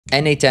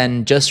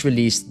n8n just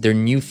released their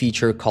new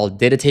feature called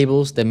data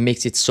tables that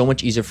makes it so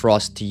much easier for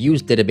us to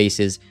use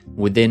databases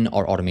within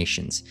our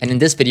automations. And in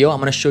this video, I'm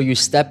going to show you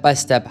step by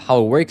step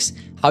how it works,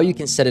 how you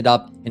can set it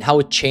up, and how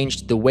it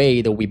changed the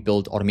way that we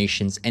build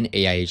automations and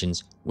AI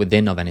agents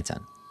within of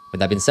n8n. With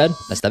that being said,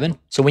 let's dive in.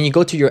 So when you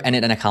go to your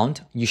n8n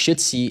account, you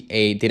should see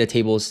a data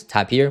tables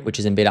tab here, which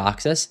is in beta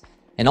access,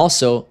 and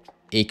also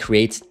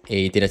create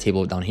a data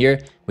table down here,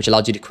 which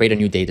allows you to create a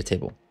new data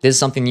table. This is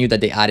something new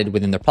that they added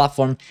within their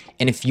platform.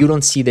 And if you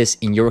don't see this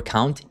in your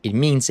account, it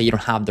means that you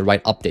don't have the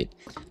right update.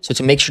 So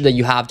to make sure that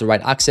you have the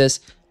right access,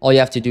 all you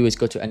have to do is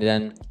go to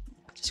n8n,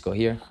 just go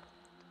here,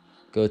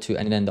 go to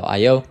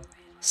n8n.io,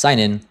 sign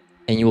in,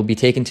 and you will be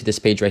taken to this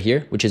page right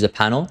here, which is a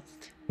panel.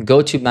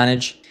 Go to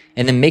manage,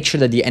 and then make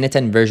sure that the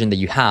n8n version that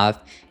you have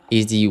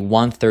is the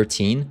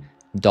 113.1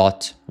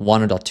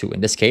 or .2. In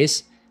this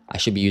case, I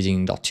should be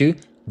using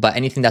 .2. But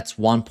anything that's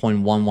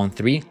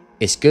 1.113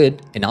 is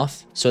good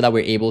enough so that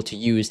we're able to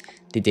use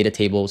the data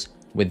tables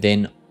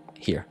within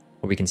here,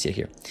 where we can see it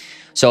here.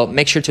 So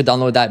make sure to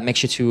download that. Make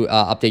sure to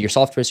update your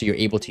software so you're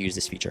able to use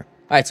this feature.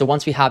 All right, so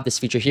once we have this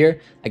feature here,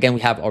 again,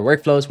 we have our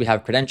workflows, we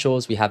have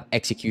credentials, we have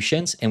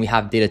executions, and we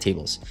have data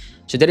tables.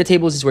 So data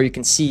tables is where you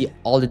can see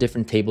all the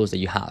different tables that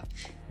you have.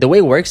 The way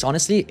it works,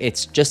 honestly,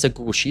 it's just a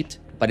Google Sheet,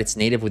 but it's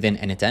native within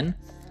n8n.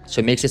 So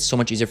it makes it so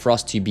much easier for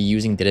us to be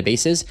using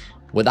databases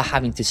without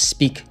having to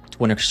speak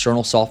to an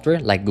external software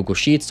like Google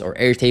Sheets or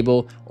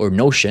Airtable or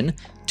Notion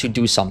to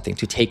do something,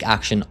 to take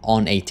action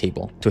on a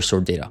table to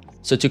store data.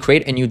 So to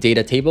create a new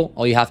data table,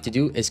 all you have to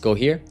do is go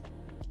here,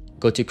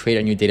 go to create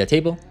a new data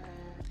table,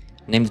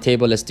 name the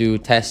table, let's do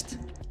test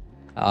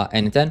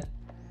n8n,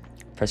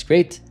 press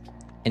create,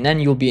 and then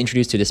you'll be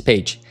introduced to this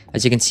page.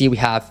 As you can see, we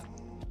have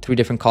 3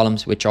 different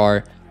columns, which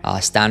are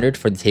standard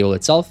for the table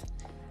itself.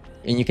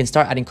 And you can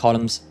start adding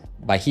columns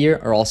by here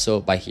or also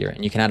by here,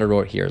 and you can add a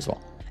row here as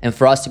well. And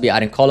for us to be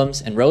adding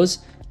columns and rows,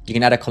 you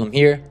can add a column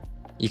here.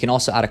 You can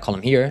also add a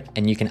column here,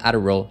 and you can add a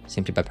row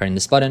simply by pressing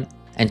this button.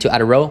 And to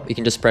add a row, you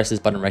can just press this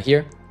button right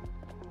here.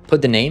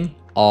 Put the name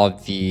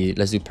of the,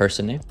 let's do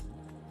person name.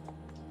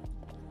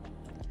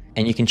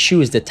 And you can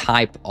choose the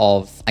type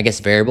of, I guess,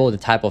 variable, the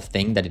type of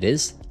thing that it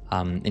is.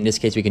 In this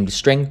case, we can do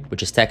string,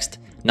 which is text,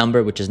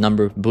 number, which is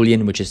number,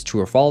 Boolean, which is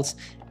true or false,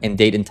 and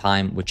date and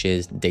time, which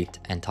is date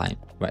and time,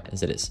 right,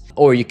 as it is.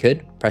 Or you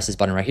could press this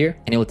button right here,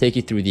 and it will take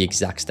you through the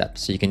exact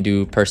steps. So you can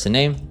do person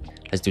name,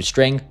 let's do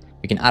string,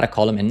 we can add a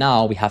column, and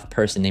now we have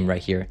person name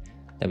right here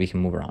that we can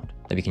move around,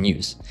 that we can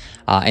use.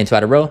 And to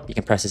add a row, you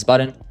can press this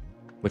button,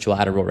 which will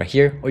add a row right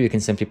here, or you can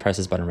simply press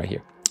this button right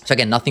here. So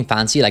again, nothing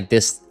fancy. Like,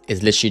 this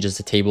is literally just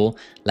a table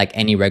like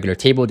any regular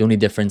table. The only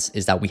difference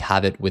is that we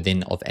have it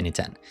within of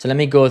n8n. So let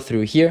me go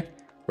through here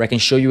where I can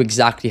show you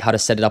exactly how to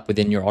set it up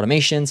within your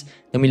automations.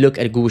 Then we look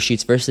at Google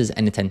Sheets versus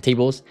n8n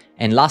tables.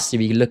 And lastly,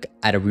 we look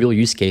at a real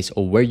use case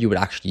of where you would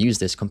actually use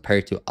this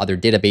compared to other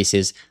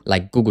databases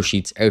like Google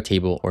Sheets,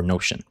 Airtable, or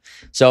Notion.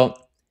 So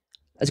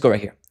let's go right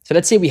here. So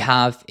let's say we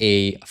have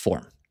a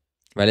form,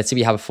 right? Let's say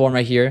we have a form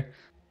right here,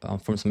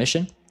 form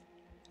submission.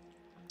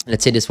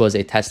 Let's say this was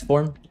a test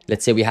form.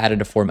 Let's say we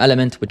added a form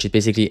element, which is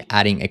basically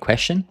adding a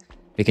question.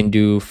 We can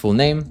do full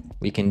name.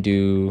 We can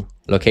do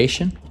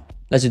location.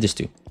 Let's do this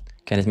too.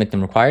 Okay, let's make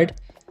them required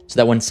so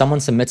that when someone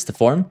submits the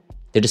form,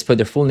 they just put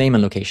their full name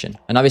and location.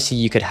 And obviously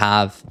you could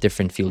have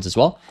different fields as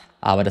well,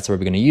 but that's what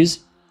we're going to use.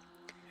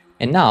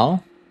 And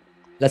now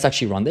let's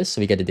actually run this. So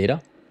we get the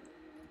data,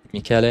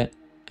 Michele, and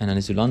then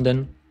let's do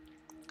London,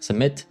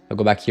 submit. I'll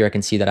go back here. I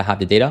can see that I have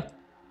the data,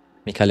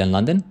 Michele and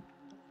London.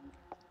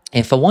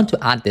 And if I want to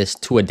add this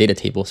to a data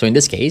table, so in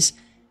this case,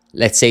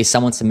 let's say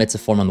someone submits a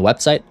form on the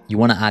website, you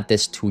want to add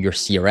this to your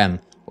CRM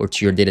or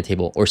to your data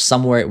table or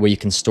somewhere where you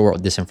can store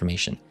this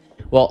information.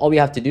 Well, all we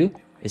have to do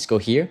is go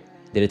here,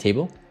 data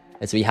table.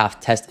 Let's say we have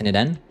test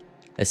n8n.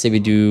 Let's say we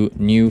do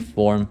new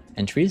form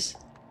entries.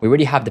 We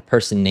already have the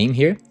person name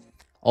here.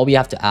 All we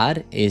have to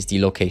add is the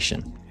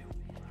location.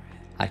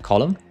 Add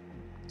column.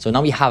 So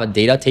now we have a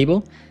data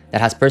table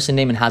that has person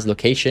name and has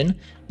location,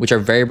 which are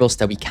variables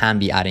that we can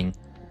be adding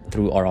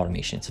through our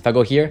automation. So if I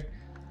go here,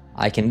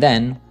 I can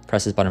then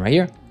press this button right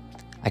here.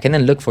 I can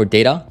then look for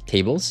data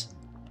tables.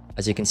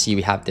 As you can see,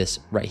 we have this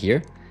right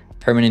here.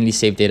 Permanently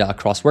save data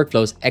across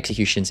workflows,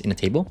 executions in a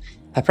table.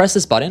 If I press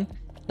this button,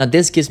 now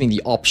this gives me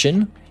the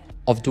option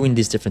of doing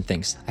these different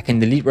things. I can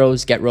delete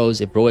rows, get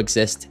rows if row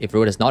exists, if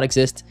row does not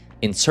exist,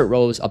 insert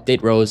rows,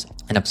 update rows,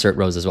 and upsert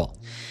rows as well.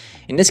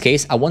 In this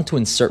case, I want to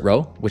insert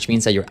row, which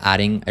means that you're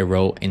adding a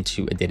row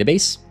into a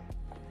database.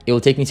 It will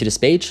take me to this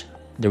page.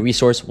 The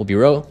resource will be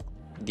row.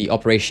 The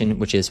operation,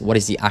 which is what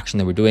is the action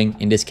that we're doing.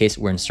 In this case,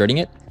 we're inserting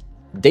it.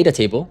 Data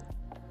table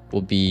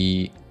will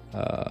be,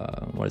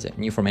 what is it?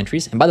 New form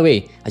entries. And by the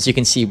way, as you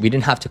can see, we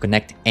didn't have to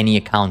connect any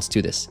accounts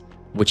to this,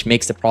 which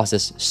makes the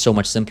process so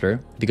much simpler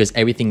because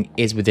everything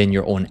is within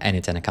your own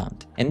n8n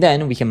account. And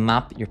then we can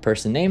map your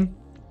person name,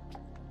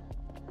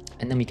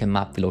 and then we can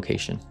map the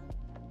location.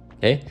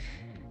 Okay.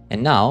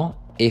 And now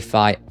if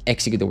I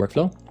execute the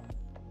workflow,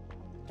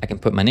 I can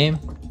put my name.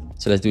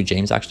 So let's do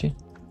James actually.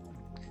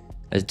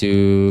 Let's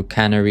do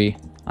Canary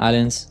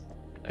Islands.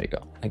 There you go.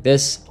 like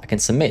this. I can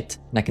submit,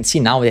 and I can see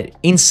now that it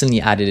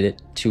instantly added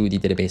it to the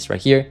database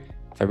right here.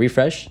 If I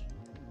refresh,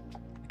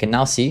 I can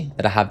now see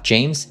that I have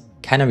James,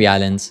 Canary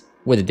Islands,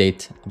 with the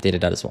date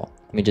updated that as well.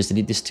 Let me just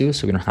delete these two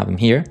so we don't have them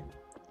here.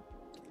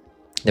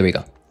 There we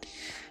go.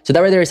 So that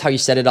right there is how you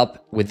set it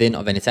up within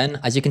of n8n.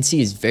 As you can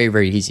see, it's very,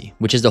 very easy,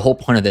 which is the whole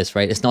point of this,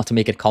 right? It's not to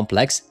make it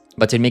complex,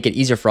 but to make it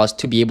easier for us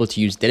to be able to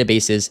use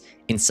databases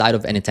inside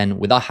of n8n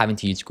without having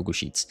to use Google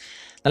Sheets.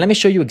 Now, let me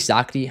show you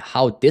exactly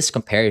how this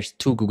compares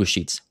to Google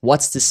Sheets.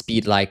 What's the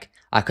speed like?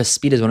 Because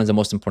speed is one of the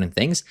most important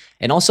things.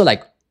 And also,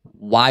 like,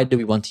 why do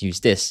we want to use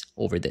this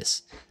over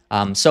this?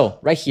 So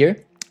right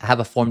here, I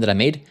have a form that I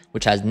made,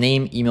 which has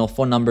name, email,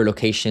 phone number,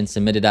 location,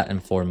 submitted at,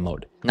 and form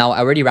mode. Now, I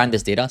already ran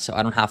this data, so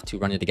I don't have to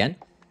run it again.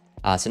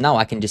 So now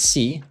I can just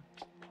see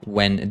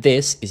when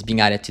this is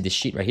being added to the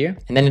sheet right here.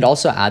 And then it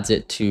also adds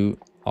it to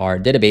our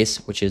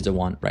database, which is the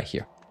one right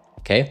here.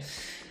 Okay.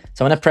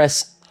 So I'm going to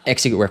press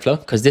execute workflow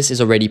because this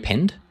is already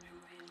pinned.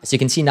 As you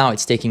can see now,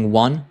 it's taking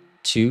 1,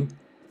 2,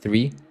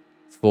 3,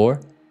 4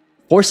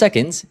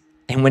 seconds.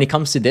 And when it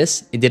comes to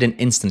this, it did it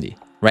instantly,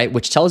 right?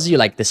 Which tells you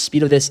like the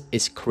speed of this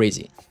is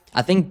crazy.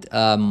 I think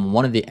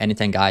one of the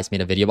n8n guys made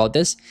a video about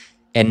this,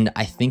 and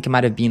I think it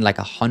might have been like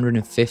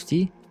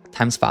 150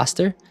 times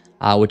faster.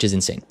 Which is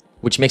insane,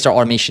 which makes our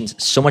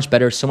automations so much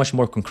better, so much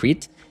more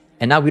concrete.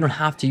 And now we don't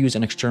have to use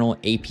an external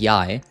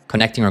API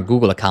connecting our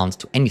Google accounts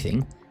to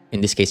anything, in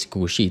this case,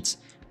 Google Sheets.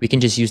 We can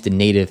just use the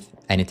native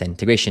n8n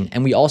integration.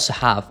 And we also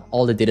have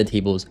all the data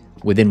tables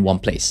within one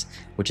place,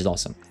 which is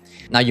awesome.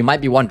 Now, you might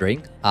be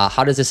wondering,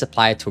 how does this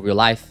apply to real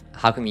life?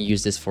 How can we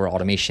use this for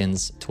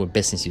automations to a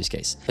business use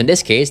case? In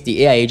this case,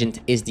 the AI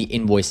agent is the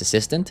invoice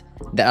assistant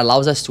that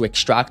allows us to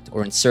extract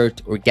or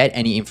insert or get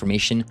any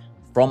information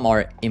from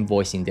our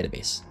invoicing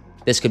database.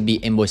 This could be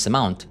invoice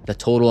amount, the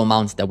total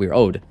amount that we're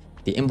owed,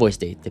 the invoice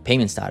date, the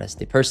payment status,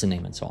 the person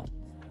name, and so on.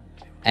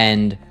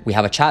 And we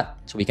have a chat,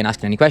 so we can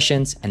ask any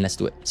questions, and let's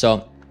do it.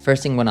 So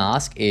first thing I'm gonna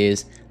ask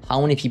is,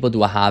 how many people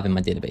do I have in my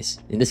database?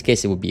 In this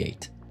case, it would be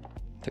 8.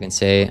 So I can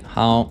say,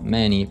 how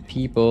many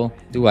people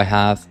do I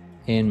have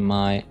in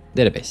my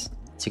database?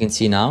 So you can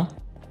see now,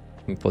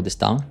 let me pull this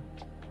down.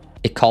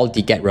 It called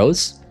the get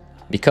rows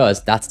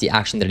because that's the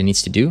action that it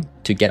needs to do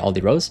to get all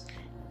the rows.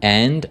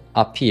 And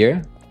up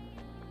here,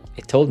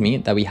 it told me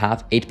that we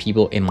have 8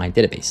 people in my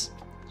database.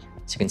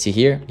 So you can see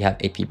here, we have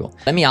 8 people.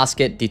 Let me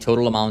ask it the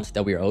total amount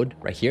that we're owed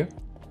right here.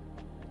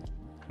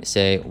 Let me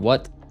say,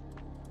 what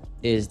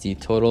is the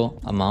total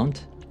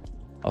amount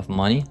of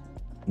money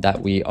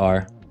that we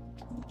are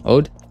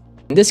owed?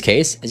 In this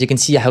case, as you can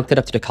see, I hooked it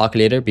up to the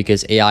calculator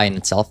because AI in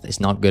itself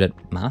is not good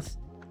at math.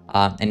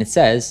 And it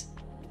says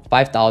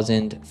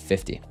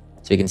 5,050.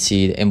 So you can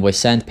see the invoice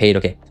sent, paid.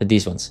 Okay, so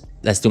these ones.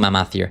 Let's do my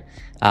math here.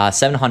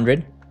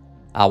 700,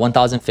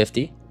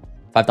 1,050.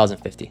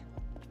 5,050,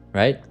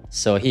 right?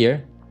 So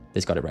here,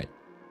 this got it right.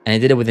 And I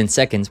did it within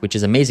seconds, which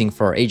is amazing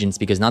for our agents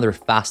because now they're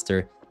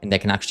faster and they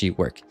can actually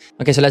work.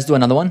 Okay, so let's do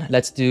another one.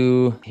 Let's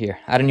do here.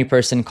 Add a new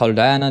person called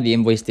Diana. The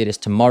invoice date is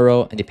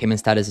tomorrow and the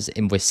payment status is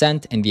invoice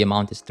sent and the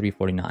amount is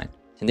 349.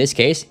 In this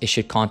case, it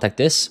should contact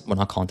this, well,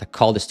 not contact,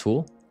 call this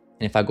tool.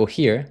 And if I go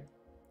here,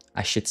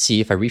 I should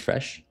see if I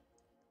refresh,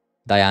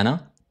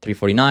 Diana,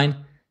 349,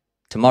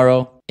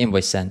 tomorrow,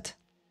 invoice sent.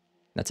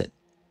 That's it.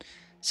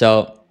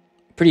 So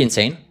pretty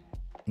insane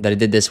that it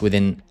did this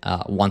within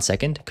 1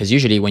 second, because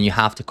usually when you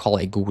have to call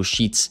a Google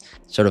Sheets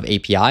sort of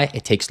API,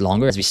 it takes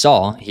longer. As we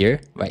saw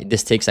here, right?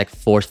 This takes like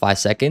 4 to 5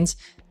 seconds.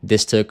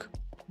 This took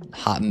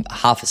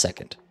half a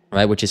second,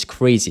 right? Which is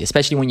crazy,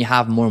 especially when you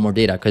have more and more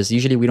data, because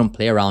usually we don't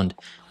play around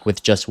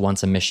with just one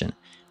submission.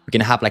 We're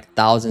gonna have like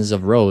thousands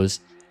of rows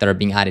that are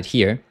being added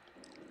here,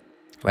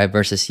 right?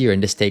 Versus here,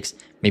 and this takes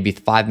maybe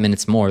 5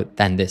 minutes more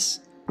than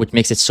this, which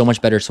makes it so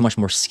much better, so much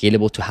more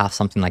scalable to have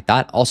something like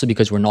that. Also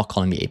because we're not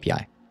calling the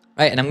API.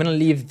 Right, and I'm going to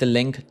leave the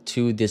link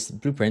to this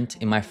blueprint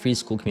in my free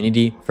school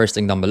community, first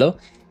link down below.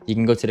 You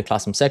can go to the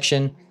classroom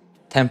section,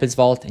 templates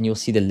vault, and you'll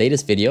see the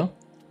latest video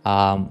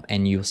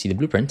and you'll see the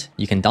blueprint.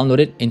 You can download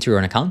it into your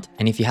own account.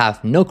 And if you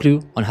have no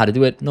clue on how to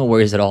do it, no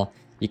worries at all.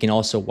 You can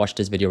also watch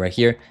this video right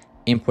here,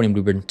 importing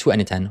blueprint to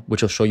n8n,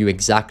 which will show you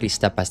exactly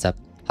step by step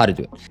how to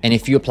do it. And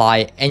if you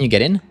apply and you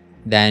get in,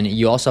 then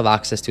you also have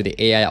access to the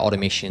AI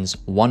Automations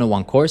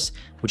 101 course,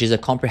 which is a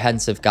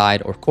comprehensive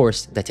guide or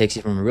course that takes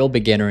you from a real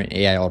beginner in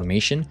AI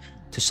automation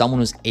to someone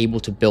who's able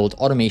to build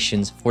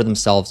automations for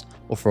themselves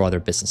or for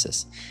other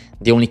businesses.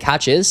 The only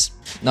catch is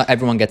not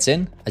everyone gets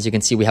in. As you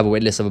can see, we have a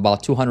waitlist of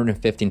about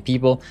 215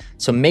 people.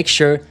 So make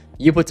sure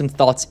you put some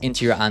thoughts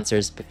into your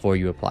answers before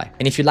you apply.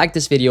 And if you like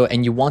this video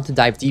and you want to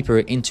dive deeper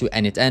into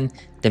n8n,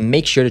 then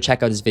make sure to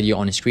check out this video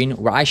on the screen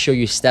where I show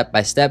you step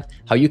by step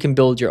how you can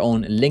build your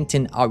own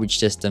LinkedIn outreach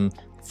system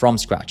from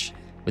scratch.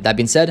 With that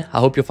being said,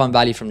 I hope you found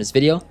value from this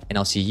video and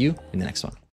I'll see you in the next one.